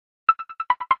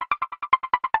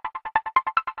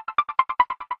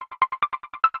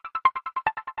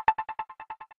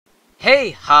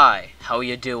Hi, how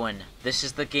you doing? This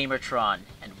is the Gamertron,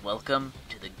 and welcome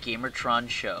to the Gamertron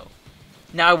Show.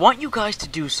 Now I want you guys to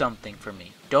do something for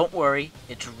me. Don't worry,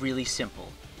 it's really simple.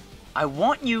 I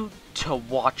want you to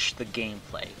watch the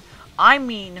gameplay. I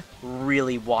mean,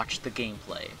 really watch the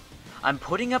gameplay. I'm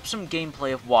putting up some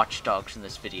gameplay of Watch Dogs in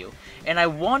this video, and I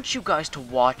want you guys to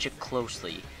watch it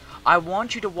closely. I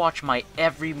want you to watch my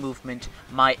every movement,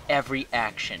 my every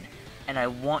action, and I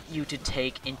want you to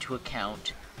take into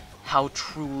account how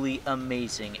truly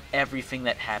amazing everything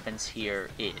that happens here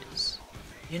is.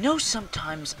 You know,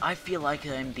 sometimes I feel like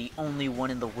I'm the only one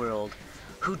in the world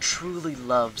who truly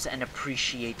loves and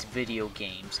appreciates video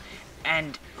games,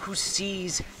 and who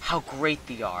sees how great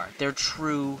they are, their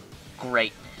true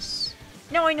greatness.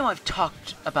 Now, I know I've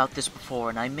talked about this before,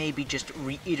 and I may be just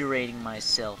reiterating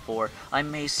myself, or I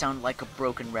may sound like a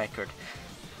broken record,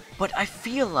 but I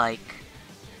feel like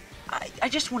I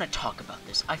just want to talk about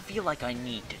this. I feel like I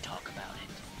need to talk about it.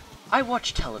 I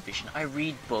watch television, I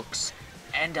read books,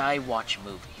 and I watch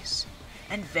movies.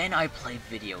 And then I play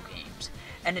video games.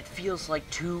 And it feels like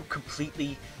two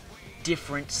completely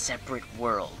different, separate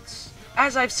worlds.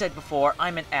 As I've said before,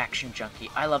 I'm an action junkie.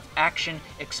 I love action,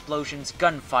 explosions,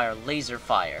 gunfire, laser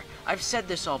fire. I've said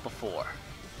this all before.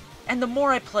 And the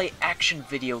more I play action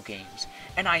video games,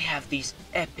 and I have these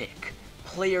epic,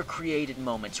 player-created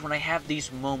moments, when I have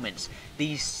these moments,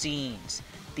 these scenes,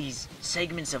 these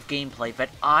segments of gameplay that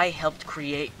I helped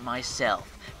create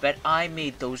myself, that I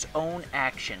made those own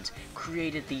actions,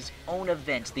 created these own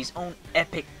events, these own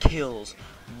epic kills,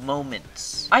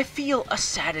 moments, I feel a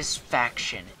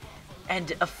satisfaction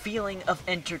and a feeling of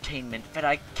entertainment that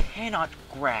I cannot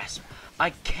grasp, I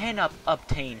cannot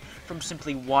obtain from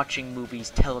simply watching movies,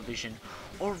 television,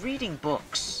 or reading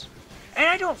books. And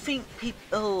I don't think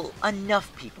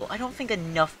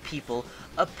enough people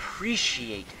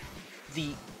appreciate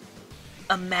the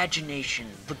imagination,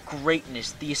 the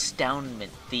greatness, the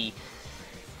astoundment, the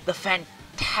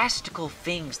fantastical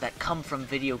things that come from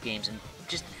video games, and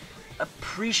just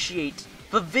appreciate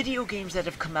the video games that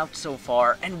have come out so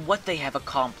far and what they have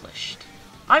accomplished.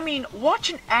 I mean, watch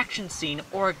an action scene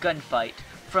or a gunfight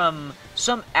from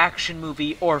some action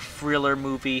movie or thriller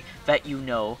movie that you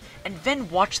know, and then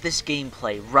watch this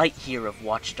gameplay right here of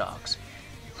Watch Dogs.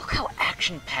 Look how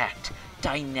action-packed,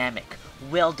 dynamic,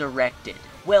 well-directed,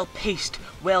 well-paced,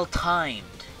 well-timed.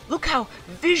 Look how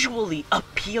visually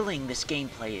appealing this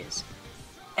gameplay is.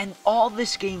 And all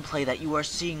this gameplay that you are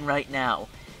seeing right now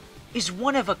is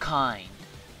one of a kind.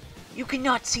 You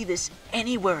cannot see this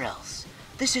anywhere else.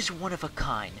 This is one of a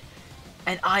kind,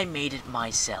 and I made it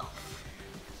myself.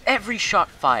 Every shot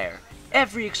fire,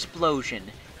 every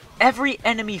explosion, every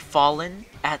enemy fallen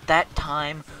at that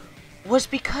time was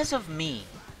because of me.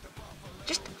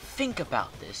 Just think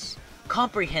about this.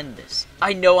 Comprehend this.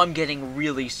 I know I'm getting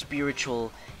really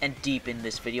spiritual and deep in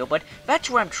this video, but that's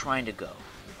where I'm trying to go.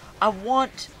 I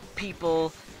want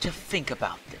people to think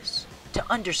about this, to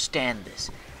understand this,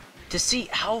 to see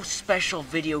how special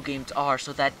video games are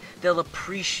so that they'll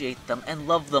appreciate them and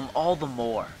love them all the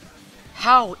more.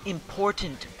 How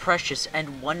important, precious,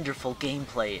 and wonderful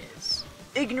gameplay is.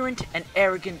 Ignorant and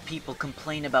arrogant people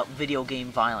complain about video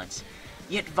game violence,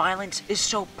 yet violence is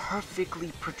so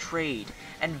perfectly portrayed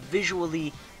and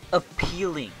visually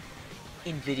appealing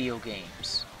in video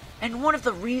games. And one of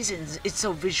the reasons it's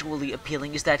so visually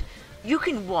appealing is that you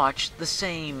can watch the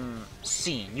same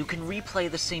scene, you can replay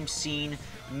the same scene,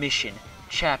 mission,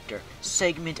 chapter,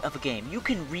 segment of a game. You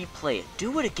can replay it,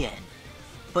 do it again,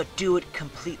 but do it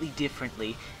completely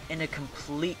differently, in a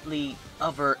completely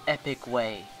other epic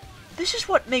way. This is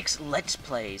what makes Let's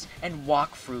Plays and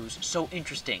walkthroughs so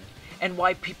interesting, and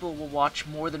why people will watch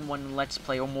more than one Let's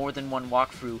Play or more than one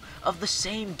walkthrough of the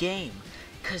same game,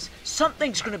 because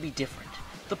something's going to be different.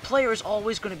 The player is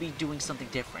always going to be doing something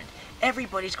different.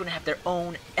 Everybody's going to have their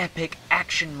own epic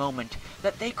action moment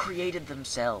that they created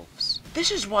themselves.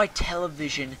 This is why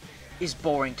television is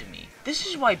boring to me. This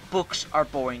is why books are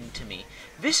boring to me.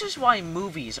 This is why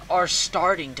movies are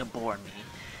starting to bore me.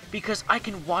 Because I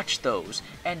can watch those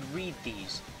and read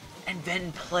these and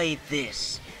then play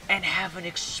this and have an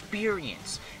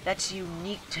experience that's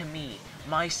unique to me,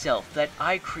 myself, that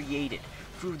I created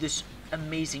through this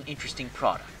amazing, interesting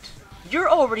product. You're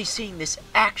already seeing this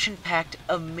action-packed,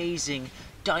 amazing,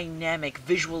 dynamic,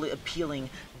 visually appealing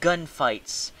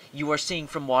gunfights you are seeing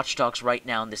from Watch Dogs right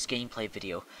now in this gameplay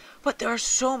video. But there are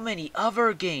so many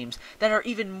other games that are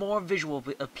even more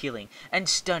visually appealing and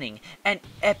stunning and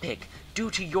epic due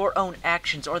to your own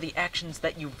actions or the actions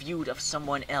that you viewed of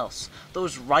someone else.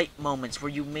 Those right moments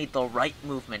where you made the right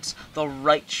movements, the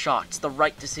right shots, the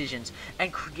right decisions,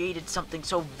 and created something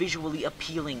so visually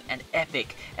appealing and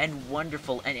epic and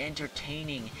wonderful and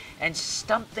entertaining, and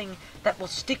something that will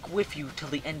stick with you till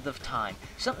the end of time.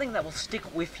 Something that will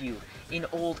stick with you in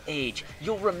old age.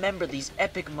 You'll remember these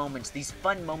epic moments, these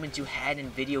fun moments you had in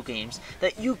video games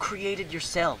that you created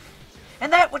yourself.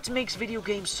 And that's what makes video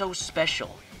games so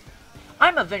special.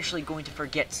 I'm eventually going to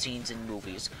forget scenes in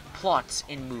movies, plots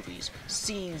in movies,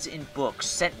 scenes in books,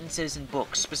 sentences in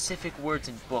books, specific words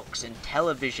in books, in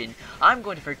television. I'm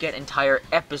going to forget entire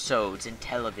episodes in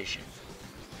television.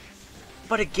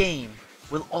 But a game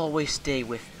will always stay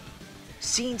with me.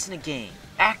 Scenes in a game,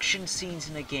 action scenes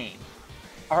in a game,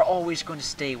 are always going to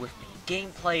stay with me.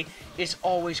 Gameplay is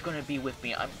always going to be with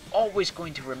me. I'm always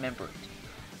going to remember it.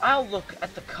 I'll look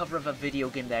at the cover of a video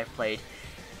game that I've played,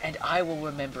 and I will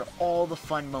remember all the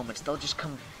fun moments. They'll just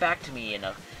come back to me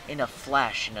in a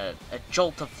flash, in a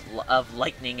jolt of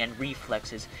lightning and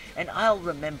reflexes, and I'll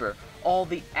remember all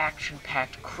the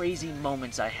action-packed, crazy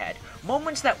moments I had.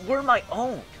 Moments that were my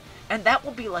own, and that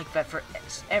will be like that for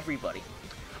everybody.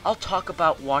 I'll talk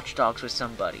about Watch Dogs with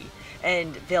somebody,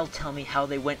 and they'll tell me how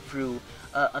they went through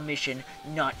a mission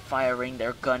not firing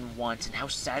their gun once, and how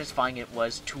satisfying it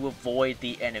was to avoid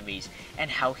the enemies,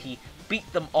 and how he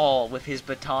beat them all with his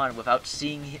baton without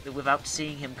seeing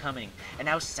him coming, and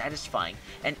how satisfying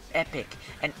and epic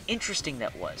and interesting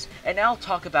that was. And I'll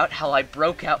talk about how I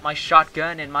broke out my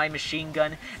shotgun and my machine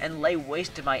gun and lay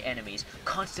waste to my enemies,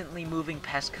 constantly moving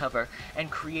past cover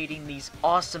and creating these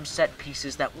awesome set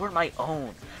pieces that were my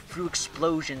own through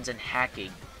explosions and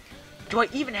hacking. Do I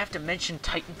even have to mention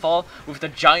Titanfall, with the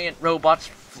giant robots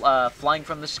flying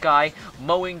from the sky,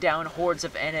 mowing down hordes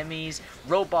of enemies,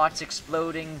 robots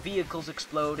exploding, vehicles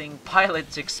exploding,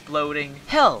 pilots exploding?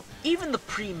 Hell, even the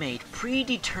pre-made,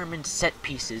 predetermined set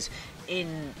pieces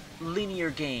in linear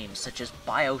games such as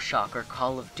BioShock or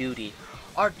Call of Duty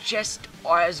are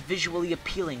as visually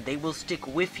appealing. They will stick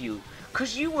with you,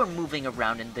 because you were moving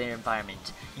around in their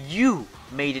environment. You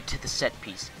made it to the set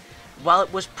piece. While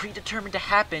it was predetermined to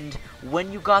happen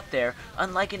when you got there,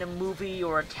 unlike in a movie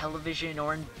or a television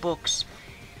or in books,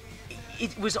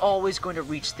 it was always going to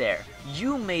reach there.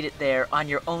 You made it there on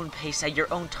your own pace, at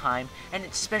your own time, and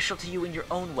it's special to you in your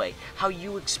own way. How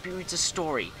you experience a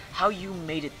story, how you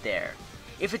made it there.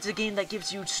 If it's a game that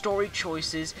gives you story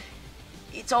choices,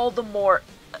 it's all the more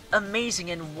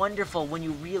amazing and wonderful when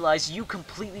you realize you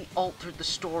completely altered the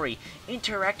story,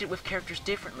 interacted with characters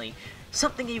differently,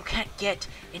 something you can't get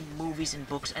in movies and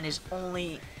books and is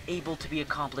only able to be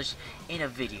accomplished in a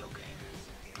video game.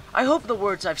 I hope the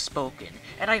words I've spoken,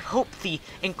 and I hope the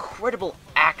incredible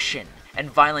action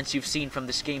and violence you've seen from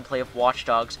this gameplay of Watch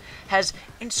Dogs has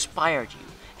inspired you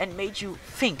and made you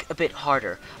think a bit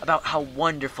harder about how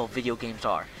wonderful video games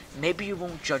are. Maybe you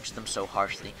won't judge them so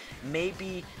harshly.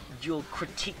 Maybe you'll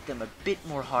critique them a bit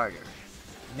more harder.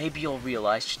 Maybe you'll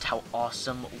realize just how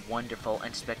awesome, wonderful,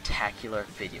 and spectacular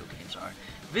video games are.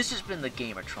 This has been the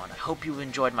Gamertron. I hope you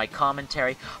enjoyed my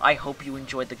commentary. I hope you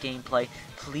enjoyed the gameplay.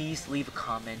 Please leave a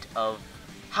comment of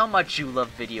how much you love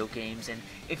video games, and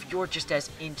if you're just as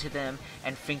into them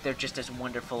and think they're just as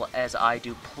wonderful as I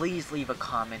do, please leave a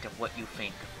comment of what you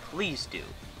think. Please do.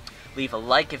 Leave a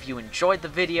like if you enjoyed the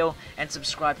video, and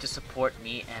subscribe to support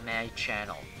me and my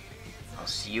channel. I'll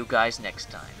see you guys next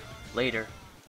time. Later.